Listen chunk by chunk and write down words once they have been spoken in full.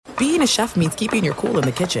being a chef means keeping your cool in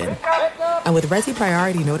the kitchen. And with Resi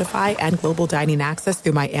Priority Notify and Global Dining Access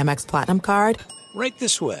through my Amex Platinum card, right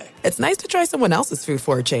this way. It's nice to try someone else's food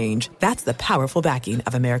for a change. That's the powerful backing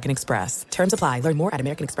of American Express. Terms apply. Learn more at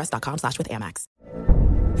americanexpress.com/withAmex.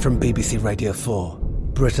 From BBC Radio 4,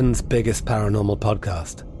 Britain's biggest paranormal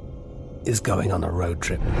podcast is going on a road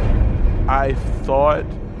trip. I thought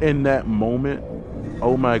in that moment,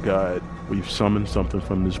 oh my God, we've summoned something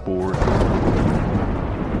from this board.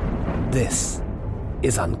 This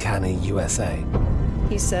is Uncanny USA.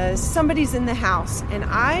 He says, somebody's in the house, and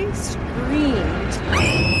I screamed.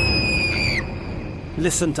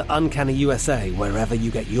 Listen to Uncanny USA wherever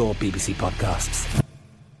you get your BBC podcasts,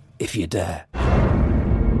 if you dare.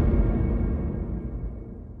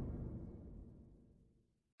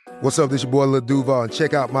 What's up, this your boy Lil Duval, and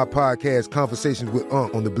check out my podcast, Conversations with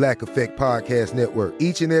Unc, on the Black Effect Podcast Network.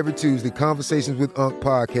 Each and every Tuesday, Conversations with Unc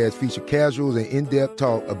podcast feature casuals and in-depth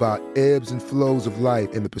talk about ebbs and flows of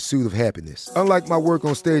life and the pursuit of happiness. Unlike my work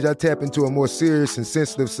on stage, I tap into a more serious and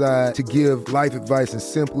sensitive side to give life advice and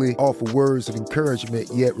simply offer words of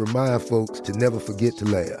encouragement, yet remind folks to never forget to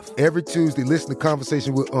laugh. Every Tuesday, listen to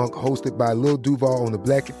Conversation with Unc, hosted by Lil Duval on the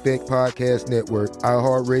Black Effect Podcast Network,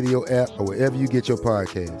 iHeartRadio app, or wherever you get your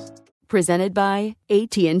podcasts. Presented by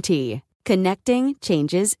AT&T. Connecting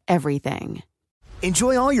changes everything.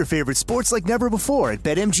 Enjoy all your favorite sports like never before at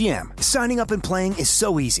BetMGM. Signing up and playing is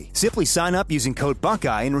so easy. Simply sign up using code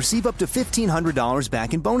Buckeye and receive up to $1,500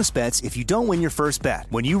 back in bonus bets if you don't win your first bet.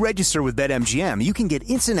 When you register with BetMGM, you can get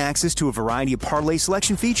instant access to a variety of parlay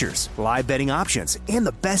selection features, live betting options, and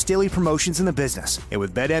the best daily promotions in the business. And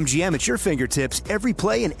with BetMGM at your fingertips, every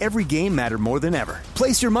play and every game matter more than ever.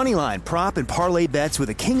 Place your moneyline, prop, and parlay bets with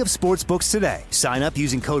the king of sportsbooks today. Sign up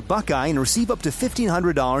using code Buckeye and receive up to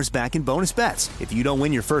 $1,500 back in bonus bets if you don't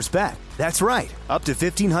win your first bet. That's right, up to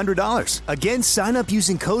 $1,500. Again, sign up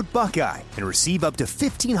using code Buckeye and receive up to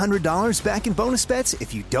 $1,500 back in bonus bets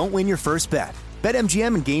if you don't win your first bet.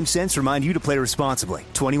 BetMGM and GameSense remind you to play responsibly.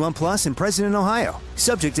 21 plus and present in Ohio.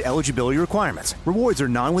 Subject to eligibility requirements. Rewards are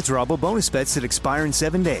non-withdrawable bonus bets that expire in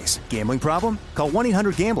 7 days. Gambling problem? Call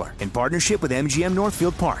 1-800-GAMBLER in partnership with MGM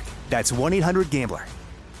Northfield Park. That's 1-800-GAMBLER.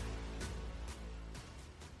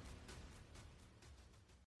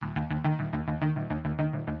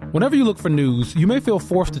 Whenever you look for news, you may feel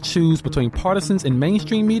forced to choose between partisans in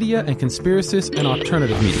mainstream media and conspiracists in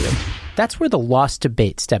alternative media. That's where the Lost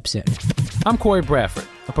Debate steps in. I'm Corey Bradford,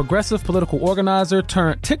 a progressive political organizer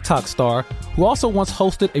turned TikTok star who also once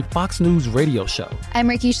hosted a Fox News radio show. I'm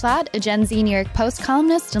Ricky Schlatt, a Gen Z New York Post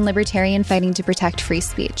columnist and libertarian fighting to protect free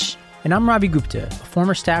speech. And I'm Ravi Gupta, a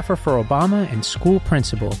former staffer for Obama and school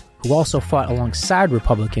principal who also fought alongside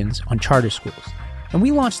Republicans on charter schools. And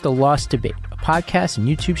we launched The Lost Debate, a podcast and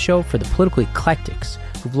YouTube show for the political eclectics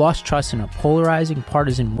who've lost trust in a polarizing,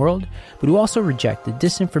 partisan world, but who also reject the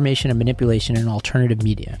disinformation and manipulation in alternative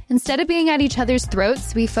media. Instead of being at each other's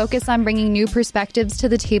throats, we focus on bringing new perspectives to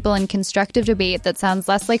the table in constructive debate that sounds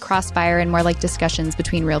less like crossfire and more like discussions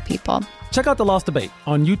between real people. Check out The Lost Debate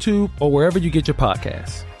on YouTube or wherever you get your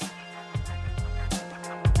podcasts.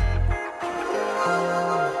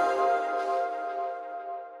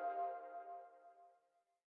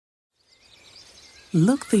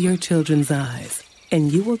 Look through your children's eyes,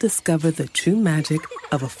 and you will discover the true magic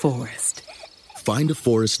of a forest. Find a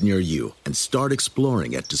forest near you and start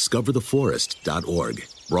exploring at discovertheforest.org.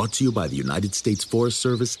 Brought to you by the United States Forest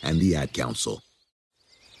Service and the Ad Council.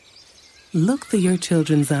 Look through your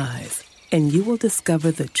children's eyes, and you will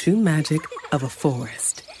discover the true magic of a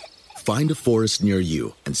forest. Find a forest near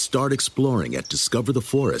you and start exploring at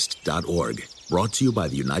discovertheforest.org. Brought to you by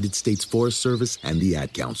the United States Forest Service and the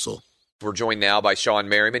Ad Council. We're joined now by Sean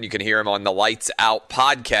Merriman. You can hear him on the Lights Out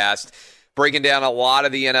podcast, breaking down a lot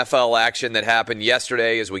of the NFL action that happened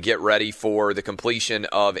yesterday as we get ready for the completion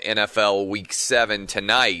of NFL Week 7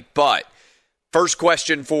 tonight. But first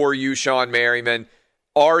question for you, Sean Merriman.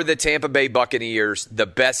 Are the Tampa Bay Buccaneers the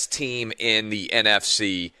best team in the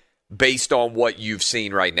NFC based on what you've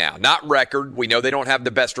seen right now? Not record. We know they don't have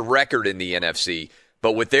the best record in the NFC.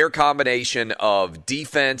 But with their combination of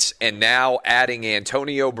defense and now adding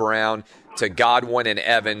Antonio Brown to Godwin and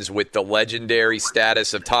Evans with the legendary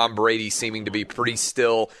status of Tom Brady seeming to be pretty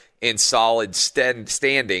still in solid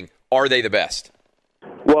standing, are they the best?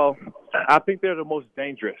 Well, I think they're the most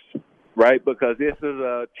dangerous, right? Because this is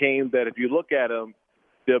a team that if you look at them,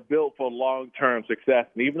 they're built for long-term success.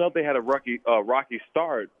 And even though they had a rocky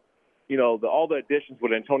start, you know, all the additions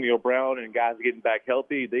with Antonio Brown and guys getting back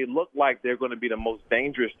healthy, they look like they're going to be the most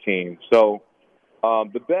dangerous team. So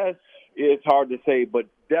the best, it's hard to say, but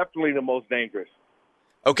definitely the most dangerous.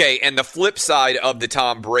 Okay, and the flip side of the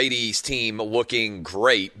Tom Brady's team looking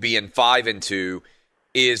great, being 5-2,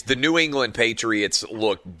 is the New England Patriots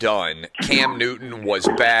look done. Cam Newton was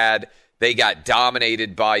bad. They got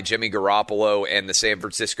dominated by Jimmy Garoppolo and the San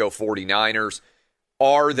Francisco 49ers.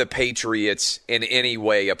 Are the Patriots in any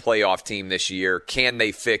way a playoff team this year? Can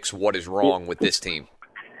they fix what is wrong with this team?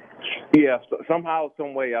 Yeah, somehow,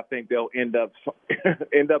 some way, I think they'll end up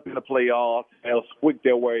in the playoffs. They'll squeak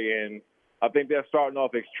their way in. I think they're starting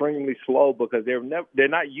off extremely slow because they're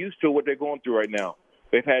not used to what they're going through right now.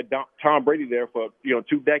 They've had Tom Brady there for 2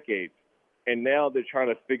 decades, and now they're trying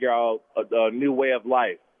to figure out a new way of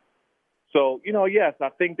life. So, yes, I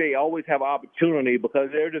think they always have opportunity because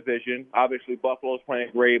of their division. Obviously, Buffalo's playing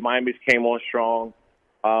great. Miami's came on strong.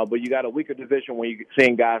 But you got a weaker division when you're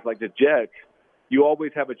seeing guys like the Jets. You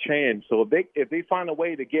always have a chance. So if they find a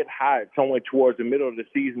way to get hot somewhere towards the middle of the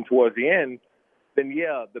season, towards the end, then,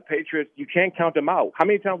 yeah, the Patriots, you can't count them out. How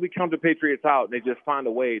many times we count the Patriots out and they just find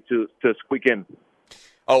a way to squeak in?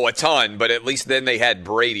 Oh, a ton, but at least then they had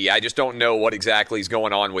Brady. I just don't know what exactly is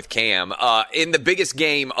going on with Cam. In the biggest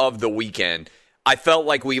game of the weekend, I felt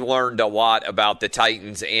like we learned a lot about the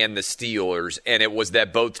Titans and the Steelers, and it was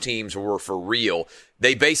that both teams were for real.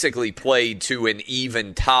 They basically played to an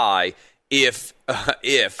even tie if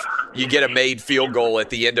you get a made field goal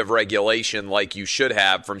at the end of regulation like you should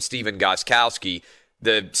have from Stephen Gostkowski.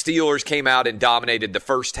 The Steelers came out and dominated the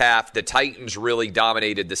first half. The Titans really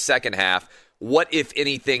dominated the second half. What, if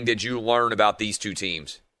anything, did you learn about these two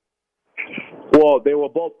teams? Well, they were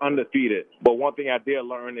both undefeated. But one thing I did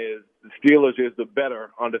learn is the Steelers is the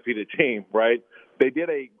better undefeated team, right? They did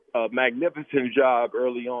a magnificent job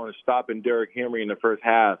early on stopping Derrick Henry in the first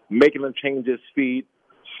half, making him change his feet,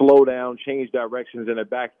 slow down, change directions in the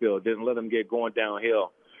backfield, didn't let him get going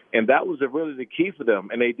downhill. And that was really the key for them.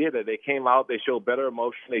 And they did it. They came out, they showed better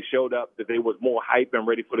emotion. They showed up that they was more hype and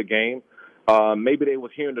ready for the game. Maybe they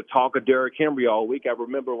was hearing the talk of Derrick Henry all week. I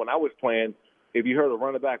remember when I was playing, if you heard a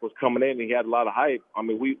running back was coming in and he had a lot of hype, I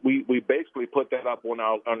mean, we basically put that up on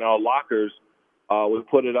our lockers. We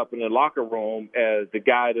put it up in the locker room as the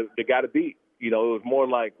guy to beat. It was more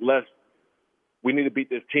like we need to beat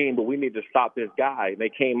this team, but we need to stop this guy. And they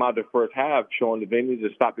came out the first half showing that they needed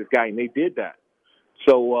to stop this guy, and they did that.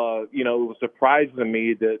 So, it was surprising to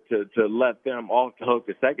me to let them off the hook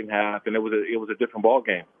the second half, and it was a different ball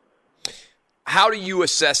game. How do you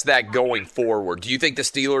assess that going forward? Do you think the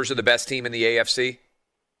Steelers are the best team in the AFC?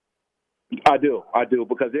 I do,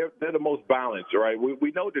 because they're the most balanced, right?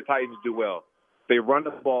 We know the Titans do well. They run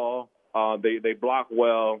the ball, they block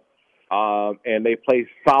well, and they play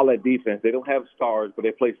solid defense. They don't have stars, but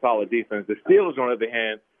they play solid defense. The Steelers, on the other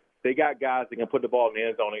hand, they got guys that can put the ball in the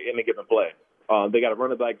end zone in any given play. They got a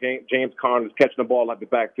running back, James Conner, is catching the ball like the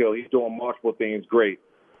backfield. He's doing multiple things great.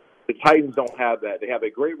 The Titans don't have that. They have a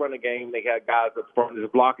great running game. They have guys up front that's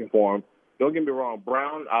blocking for them. Don't get me wrong.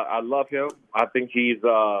 Brown, I love him. I think he's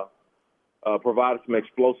provided some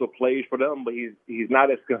explosive plays for them, but he's not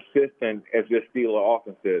as consistent as this Steeler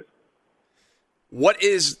offense is.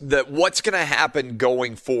 What's going to happen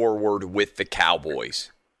going forward with the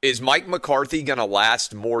Cowboys? Is Mike McCarthy going to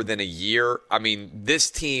last more than a year? I mean, this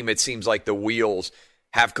team, it seems like the wheels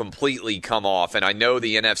have completely come off, and I know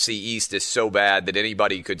the NFC East is so bad that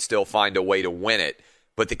anybody could still find a way to win it,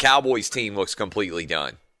 but the Cowboys team looks completely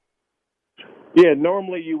done. Yeah,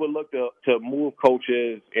 normally you would look to move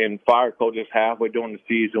coaches and fire coaches halfway during the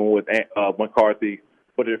season with McCarthy,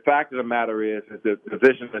 but the fact of the matter is the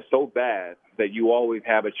division is so bad that you always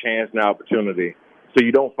have a chance and opportunity, so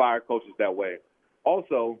you don't fire coaches that way.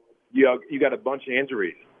 Also, you got a bunch of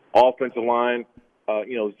injuries, offensive line.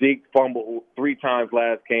 Zeke fumbled 3 times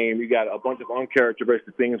last game. You got a bunch of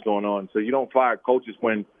uncharacteristic things going on. So you don't fire coaches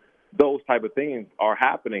when those type of things are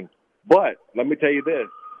happening. But let me tell you this.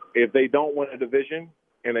 If they don't win a division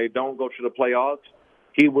and they don't go to the playoffs,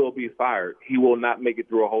 he will be fired. He will not make it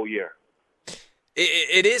through a whole year.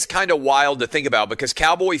 It is kind of wild to think about because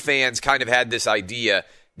Cowboy fans kind of had this idea,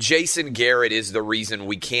 Jason Garrett is the reason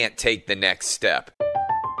we can't take the next step.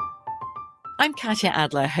 I'm Katya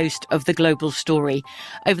Adler, host of The Global Story.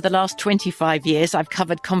 Over the last 25 years, I've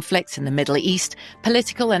covered conflicts in the Middle East,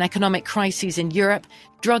 political and economic crises in Europe,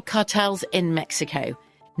 drug cartels in Mexico.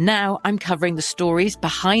 Now I'm covering the stories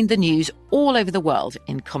behind the news all over the world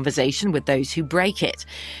in conversation with those who break it.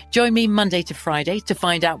 Join me Monday to Friday to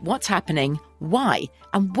find out what's happening, why,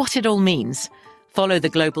 and what it all means. Follow The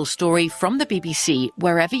Global Story from the BBC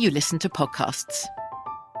wherever you listen to podcasts.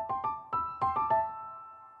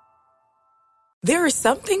 There are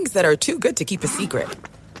some things that are too good to keep a secret.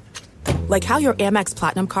 Like how your Amex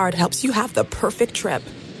Platinum card helps you have the perfect trip.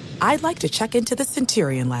 I'd like to check into the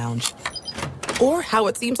Centurion Lounge. Or how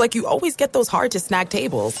it seems like you always get those hard-to-snag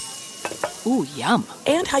tables. Ooh, yum.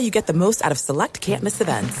 And how you get the most out of select can't-miss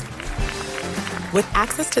events. With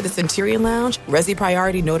access to the Centurion Lounge, Resi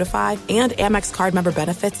Priority Notify, and Amex card member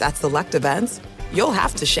benefits at select events, you'll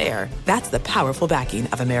have to share. That's the powerful backing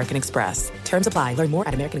of American Express. Terms apply. Learn more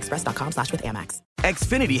at americanexpress.com/withAmex.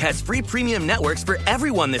 Xfinity has free premium networks for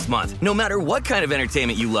everyone this month, no matter what kind of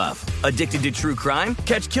entertainment you love. Addicted to true crime?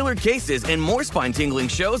 Catch killer cases and more spine-tingling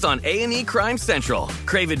shows on A&E Crime Central.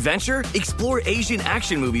 Crave adventure? Explore Asian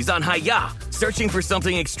action movies on Hi-YAH. Searching for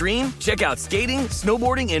something extreme? Check out skating,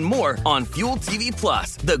 snowboarding, and more on Fuel TV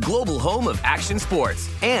Plus, the global home of action sports.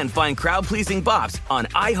 And find crowd-pleasing bops on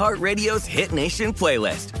iHeartRadio's Hit Nation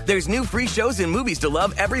playlist. There's new free shows and movies to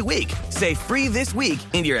love every week. Say free this week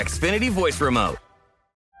in your Xfinity voice remote.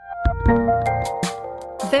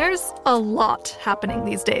 There's a lot happening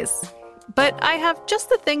these days, but I have just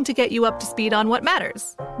the thing to get you up to speed on what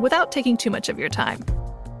matters, without taking too much of your time.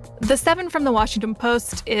 The 7 from the Washington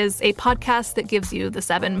Post is a podcast that gives you the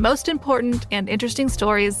 7 most important and interesting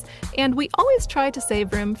stories, and we always try to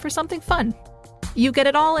save room for something fun. You get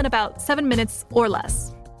it all in about 7 minutes or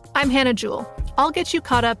less. I'm Hannah Jewell. I'll get you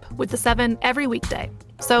caught up with the 7 every weekday.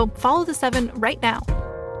 So follow the 7 right now.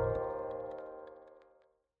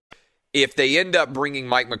 If they end up bringing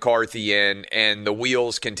Mike McCarthy in and the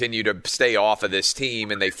wheels continue to stay off of this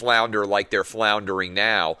team and they flounder like they're floundering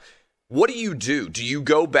now, what do you do? Do you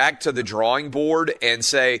go back to the drawing board and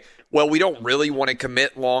say, well, we don't really want to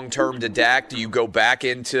commit long-term to Dak? Do you go back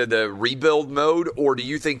into the rebuild mode? Or do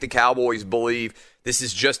you think the Cowboys believe this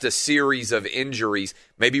is just a series of injuries?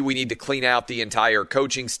 Maybe we need to clean out the entire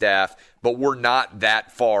coaching staff, but we're not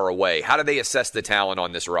that far away. How do they assess the talent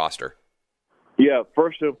on this roster? Yeah,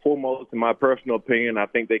 first and foremost, in my personal opinion, I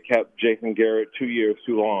think they kept Jason Garrett 2 years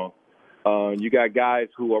too long. You got guys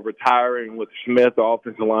who are retiring with Smith, the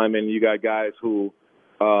offensive lineman. You got guys who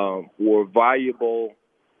were valuable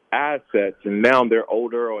assets, and now they're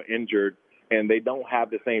older or injured, and they don't have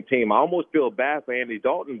the same team. I almost feel bad for Andy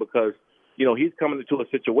Dalton because, you know, he's coming into a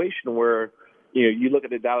situation where, you know, you look at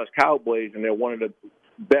the Dallas Cowboys, and they're one of the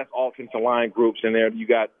best offensive line groups in there. You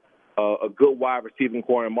got a good wide receiving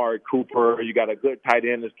core in Amari Cooper. You got a good tight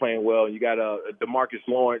end that's playing well. You got a DeMarcus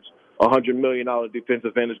Lawrence, $100 million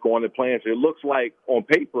defensive end that's going to play. So it looks like on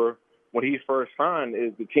paper, when he first signed,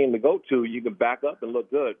 is the team to go to. You can back up and look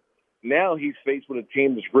good. Now he's faced with a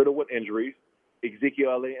team that's riddled with injuries.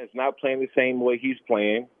 Ezekiel Elliott is not playing the same way he's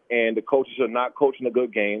playing, and the coaches are not coaching a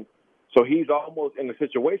good game. So he's almost in a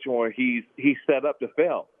situation where he's set up to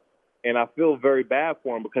fail. And I feel very bad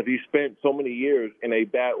for him because he spent so many years in a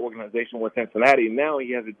bad organization with Cincinnati. Now he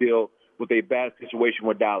has to deal with a bad situation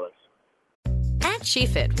with Dallas. At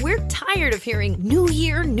SheFit, we're tired of hearing new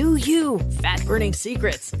year, new you, fat-burning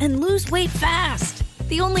secrets, and lose weight fast.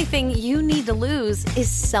 The only thing you need to lose is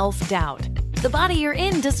self-doubt. The body you're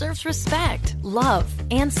in deserves respect, love,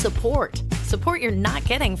 and support. Support you're not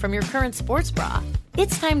getting from your current sports bra.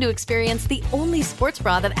 It's time to experience the only sports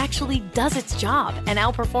bra that actually does its job and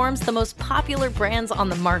outperforms the most popular brands on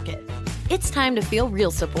the market. It's time to feel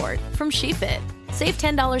real support from SheFit. Save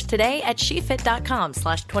 $10 today at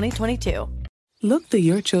SheFit.com/2022. Look through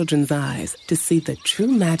your children's eyes to see the true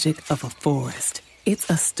magic of a forest. It's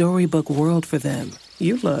a storybook world for them.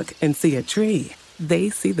 You look and see a tree. They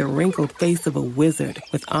see the wrinkled face of a wizard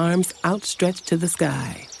with arms outstretched to the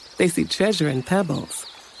sky. They see treasure in pebbles.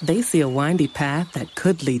 They see a windy path that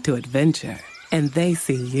could lead to adventure. And they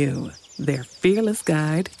see you, their fearless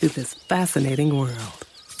guide through this fascinating world.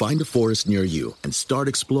 Find a forest near you and start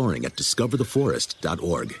exploring at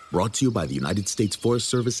discovertheforest.org. Brought to you by the United States Forest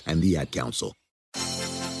Service and the Ad Council.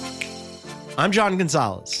 I'm John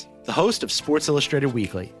Gonzalez, the host of Sports Illustrated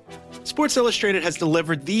Weekly. Sports Illustrated has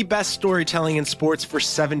delivered the best storytelling in sports for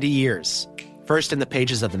 70 years. First in the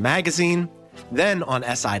pages of the magazine, then on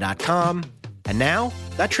SI.com, and now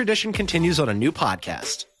that tradition continues on a new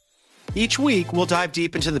podcast. Each week, we'll dive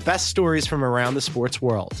deep into the best stories from around the sports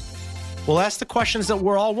world. We'll ask the questions that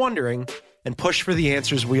we're all wondering and push for the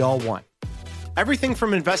answers we all want. Everything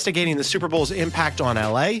from investigating the Super Bowl's impact on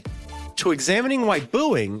LA to examining why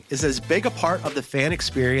booing is as big a part of the fan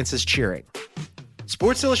experience as cheering.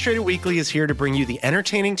 Sports Illustrated Weekly is here to bring you the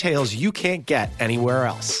entertaining tales you can't get anywhere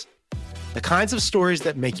else. The kinds of stories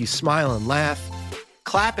that make you smile and laugh,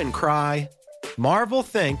 clap and cry, marvel,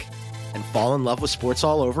 think, and fall in love with sports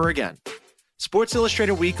all over again. Sports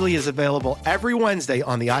Illustrated Weekly is available every Wednesday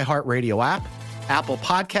on the iHeartRadio app, Apple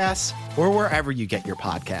Podcasts, or wherever you get your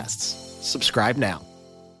podcasts. Subscribe now.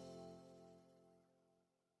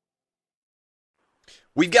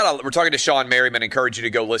 We're talking to Shawne Merriman. I encourage you to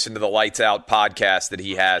go listen to the Lights Out podcast that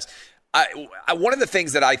he has. One of the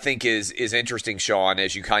things that I think is interesting, Sean,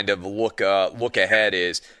 as you kind of look ahead,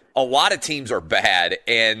 is a lot of teams are bad,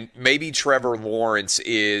 and maybe Trevor Lawrence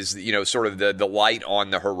is, sort of the light on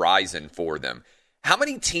the horizon for them. How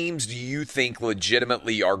many teams do you think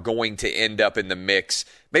legitimately are going to end up in the mix?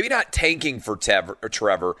 Maybe not tanking for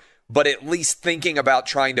Trevor, but at least thinking about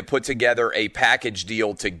trying to put together a package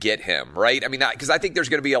deal to get him, right? I mean, because I think there's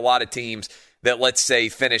going to be a lot of teams that, let's say,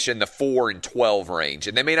 finish in the 4-12 range,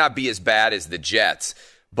 and they may not be as bad as the Jets.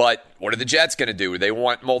 But what are the Jets going to do? They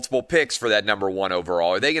want multiple picks for that number 1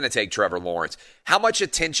 overall. Are they going to take Trevor Lawrence? How much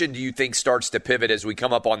attention do you think starts to pivot as we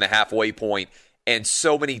come up on the halfway point and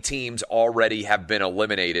so many teams already have been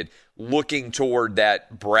eliminated, looking toward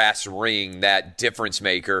that brass ring, that difference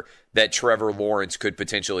maker that Trevor Lawrence could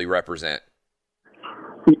potentially represent?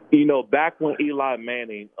 Back when Eli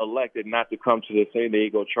Manning elected not to come to the San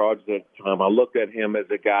Diego Chargers at the time, I looked at him as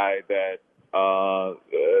a guy that,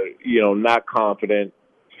 not confident,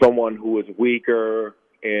 someone who is weaker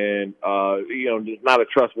and, just not a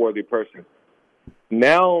trustworthy person.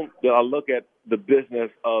 Now that I look at the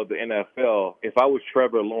business of the NFL, if I was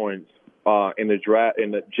Trevor Lawrence in the draft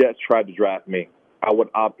and the Jets tried to draft me, I would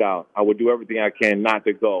opt out. I would do everything I can not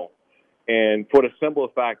to go. And for the simple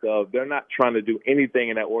fact of they're not trying to do anything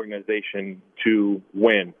in that organization to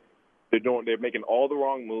win. They're making all the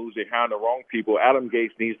wrong moves. They're hiring the wrong people. Adam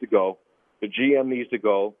Gase needs to go. The GM needs to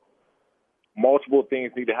go. Multiple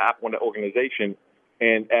things need to happen in the organization.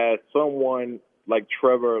 And as someone like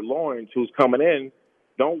Trevor Lawrence who's coming in,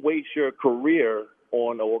 don't waste your career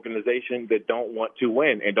on an organization that don't want to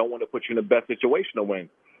win and don't want to put you in the best situation to win.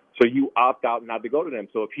 So you opt out not to go to them.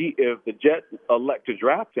 So if the Jets elect to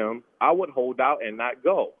draft him, I would hold out and not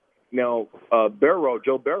go. Now,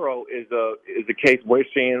 Joe Burrow is a case we're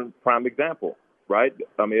seeing prime example, right?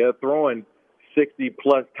 I mean, they're throwing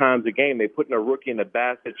 60-plus times a game. They're putting a rookie in a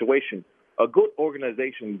bad situation. A good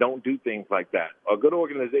organization don't do things like that. A good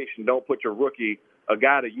organization don't put your rookie, a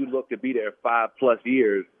guy that you look to be there 5+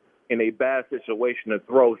 years, in a bad situation to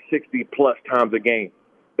throw 60+ times a game.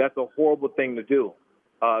 That's a horrible thing to do.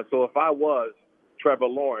 So if I was Trevor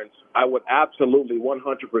Lawrence, I would absolutely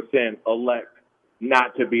 100% elect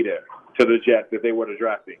not to be there to the Jets if they were to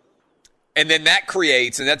draft me. And then that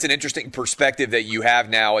creates, and that's an interesting perspective that you have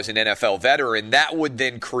now as an NFL veteran, that would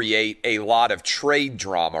then create a lot of trade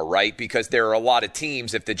drama, right? Because there are a lot of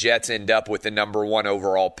teams, if the Jets end up with the number 1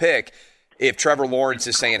 overall pick, if Trevor Lawrence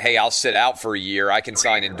is saying, hey, I'll sit out for a year, I can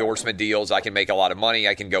sign endorsement deals, I can make a lot of money,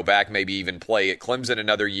 I can go back, maybe even play at Clemson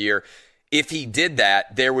another year. If he did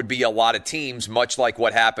that, there would be a lot of teams, much like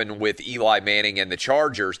what happened with Eli Manning and the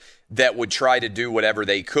Chargers, that would try to do whatever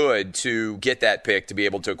they could to get that pick to be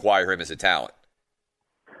able to acquire him as a talent.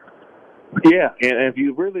 Yeah, and if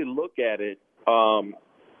you really look at it,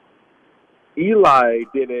 Eli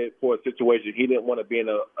did it for a situation he didn't want to be in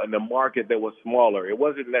a market that was smaller. It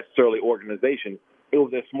wasn't necessarily organization. It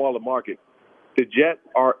was a smaller market. The Jets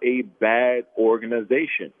are a bad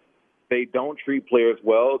organization. They don't treat players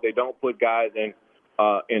well. They don't put guys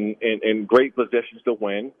in great positions to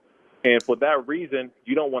win. And for that reason,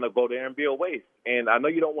 you don't want to go there and be a waste. And I know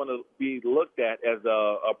you don't want to be looked at as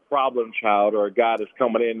a problem child or a guy that's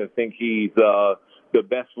coming in and think he's the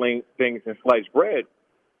best thing since sliced bread.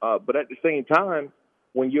 But at the same time,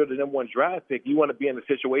 when you're the number 1 draft pick, you want to be in a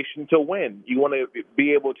situation to win. You want to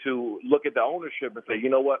be able to look at the ownership and say, you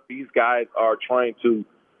know what, these guys are trying to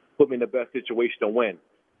put me in the best situation to win.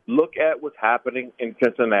 Look at what's happening in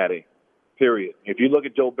Cincinnati, period. If you look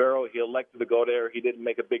at Joe Burrow, he elected to go there. He didn't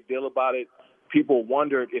make a big deal about it. People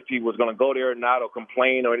wondered if he was going to go there or not or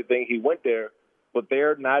complain or anything. He went there, but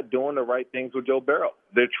they're not doing the right things with Joe Burrow.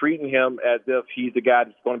 They're treating him as if he's the guy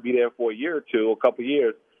that's going to be there for a year or two, a couple of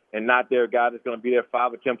years, and not their guy that's going to be there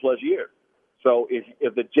 5 or 10+ years. So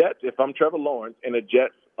if I'm Trevor Lawrence and the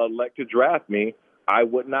Jets elect to draft me, I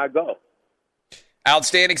would not go.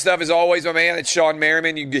 Outstanding stuff as always, my man. It's Sean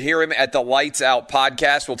Merriman. You can hear him at the Lights Out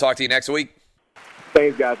podcast. We'll talk to you next week.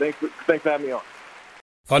 Thanks, guys. Thanks for having me on.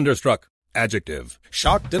 Thunderstruck. Adjective.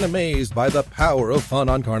 Shocked and amazed by the power of fun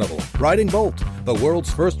on Carnival. Riding Bolt, the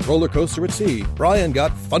world's first roller coaster at sea, Brian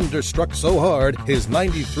got thunderstruck so hard, his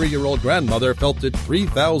 93-year-old grandmother felt it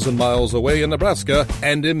 3,000 miles away in Nebraska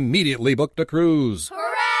and immediately booked a cruise.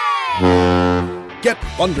 Hooray! Get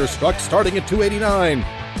thunderstruck starting at $289.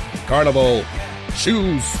 Carnival.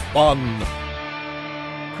 Choose fun.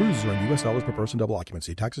 Cruises are in U.S. dollars per person, double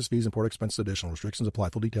occupancy. Taxes, fees, and port expenses additional. Restrictions apply.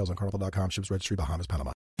 Full details on carnival.com. Ships registry, Bahamas,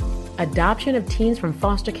 Panama. Adoption of teens from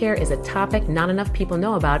foster care is a topic not enough people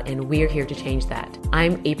know about, and we're here to change that.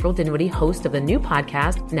 I'm April Dinwiddie, host of the new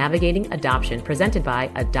podcast, Navigating Adoption, presented by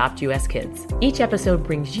Adopt US Kids. Each episode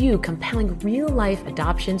brings you compelling real-life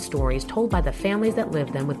adoption stories told by the families that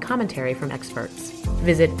live them with commentary from experts.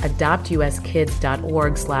 Visit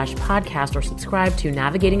adoptuskids.org/podcast or subscribe to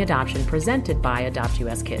Navigating Adoption, presented by Adopt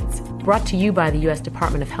US Kids. Brought to you by the U.S.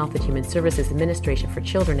 Department of Health and Human Services Administration for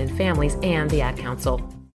Children and Families and the Ad Council.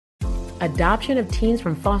 Adoption of teens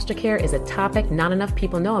from foster care is a topic not enough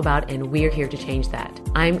people know about, and we're here to change that.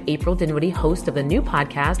 I'm April Dinwiddie, host of the new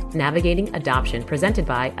podcast, Navigating Adoption, presented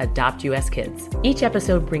by Adopt US Kids. Each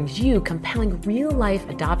episode brings you compelling real-life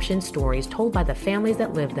adoption stories told by the families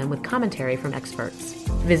that live them with commentary from experts.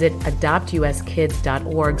 Visit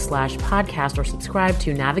adoptuskids.org/podcast or subscribe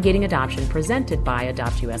to Navigating Adoption, presented by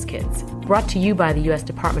Adopt US Kids. Brought to you by the U.S.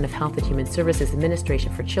 Department of Health and Human Services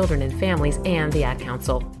Administration for Children and Families and the Ad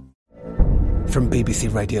Council. From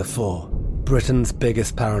BBC Radio 4, Britain's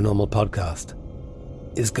biggest paranormal podcast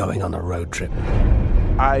is going on a road trip.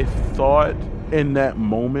 I thought in that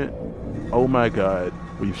moment, oh my God,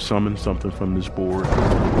 we've summoned something from this board.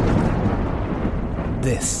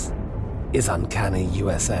 This is Uncanny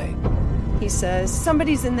USA. He says,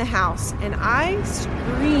 somebody's in the house, and I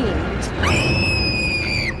screamed.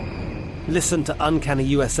 Listen to Uncanny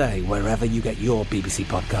USA wherever you get your BBC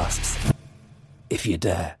podcasts, if you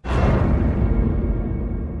dare.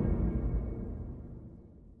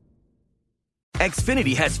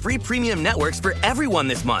 Xfinity has free premium networks for everyone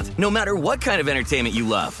this month, no matter what kind of entertainment you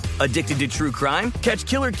love. Addicted to true crime? Catch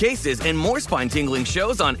killer cases and more spine-tingling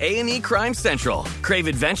shows on A&E Crime Central. Crave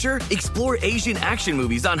adventure? Explore Asian action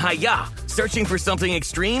movies on Hi-YAH. Searching for something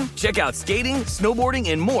extreme? Check out skating, snowboarding,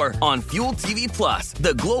 and more on Fuel TV Plus,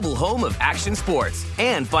 the global home of action sports.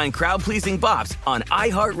 And find crowd-pleasing bops on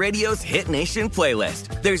iHeartRadio's Hit Nation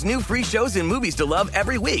playlist. There's new free shows and movies to love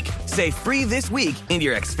every week. Say free this week in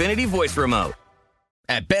your Xfinity voice remote.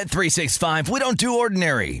 At Bet365, we don't do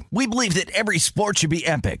ordinary. We believe that every sport should be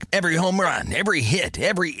epic. Every home run, every hit,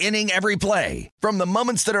 every inning, every play. From the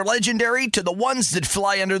moments that are legendary to the ones that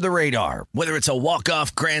fly under the radar. Whether it's a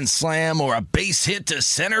walk-off grand slam or a base hit to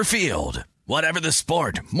center field. Whatever the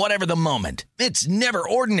sport, whatever the moment. It's never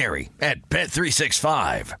ordinary at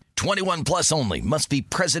Bet365. 21 plus only. Must be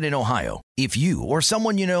present in Ohio. If you or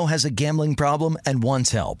someone you know has a gambling problem and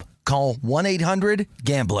wants help, call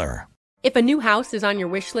 1-800-GAMBLER. If a new house is on your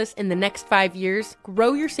wish list in the next 5 years,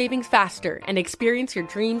 grow your savings faster and experience your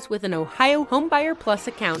dreams with an Ohio Homebuyer Plus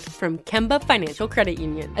account from Kemba Financial Credit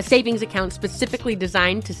Union. A savings account specifically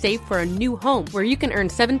designed to save for a new home, where you can earn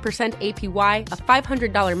 7% APY, a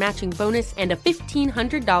 $500 matching bonus, and a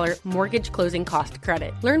 $1,500 mortgage closing cost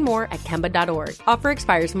credit. Learn more at Kemba.org. Offer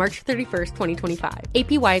expires March 31st, 2025.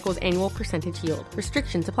 APY equals annual percentage yield.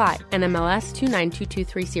 Restrictions apply. NMLS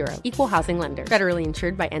 292230. Equal housing lender. Federally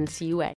insured by NCUA.